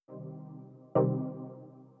Yeah,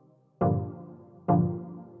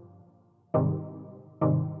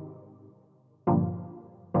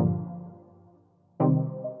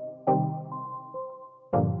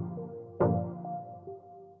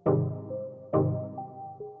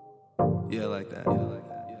 like that.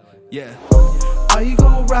 Yeah. Are you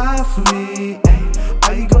gonna ride for me? Ay,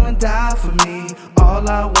 are you gonna die for me? All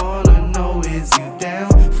I wanna know is you down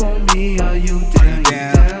for me? Are you down? You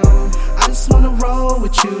down? I just wanna roll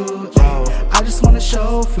with you. Ay, I just wanna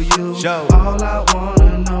show for you. All I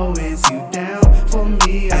wanna know is you down for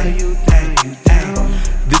me? Are you down? You down?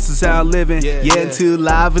 This is how I'm living, yeah, too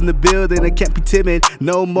live in the building, I can't be timid,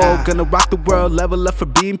 no more, gonna rock the world, level up for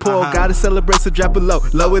being poor, gotta celebrate so drop it low,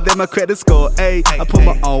 lower than my credit score, ayy, I put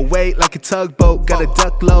my own weight like a tugboat, gotta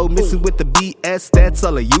duck low, missing with the BS, that's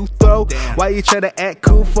all of you throw, why you tryna act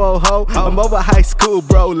cool for a hoe, I'm over high school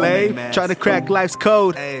bro, lame, tryna crack life's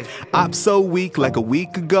code, I'm so weak like a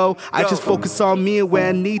week ago, I just focus on me and where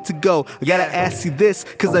I need to go, I gotta ask you this,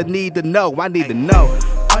 cause I need to know, I need to know.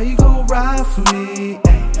 Are you gonna ride for me?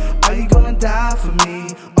 Are you gonna die for me?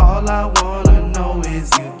 All I wanna know is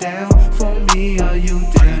you down for me? Are you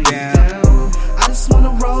down? You down? I just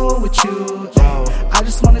wanna roll with you. I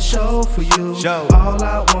just wanna show for you. All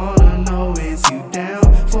I wanna know is you down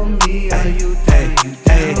for me? Are you down? You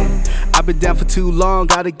down? I've been down for too long,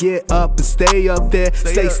 gotta get up and stay up there.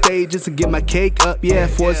 Stay stages and get my cake up, yeah.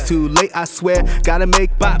 Before it's too late, I swear. Gotta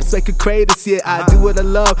make bops like a craters, yeah. I do what I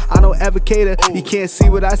love, I don't advocate it. You can't see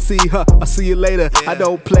what I see, huh? I'll see you later. I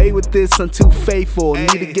don't play with this, I'm too faithful.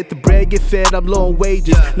 Need to get the bread, get fed, I'm low on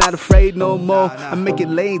wages. Not afraid no more, I'm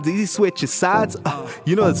making lanes, easy switching sides.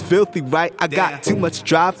 You know it's filthy, right? I got too much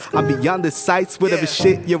drive, I'm beyond the sights. Whatever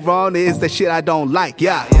shit you're on is that shit I don't like,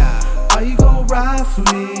 yeah. Are you gonna ride for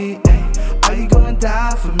me? Are you gonna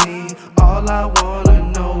die for me? All I wanna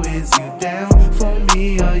know is you down for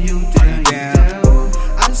me? Are you down? You down?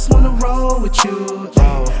 I just wanna roll with you.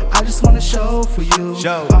 I just wanna show for you.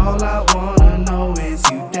 All I wanna know is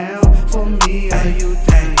you down for me? Are you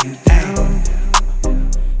down? You down?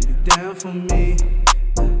 You down for me?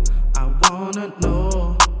 I wanna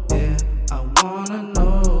know. Yeah, I wanna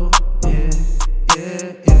know. Yeah,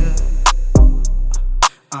 yeah, yeah.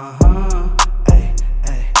 Ay, ay,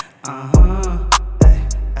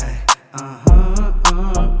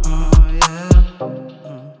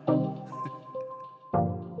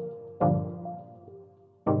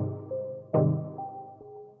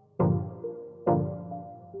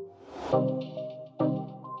 yeah.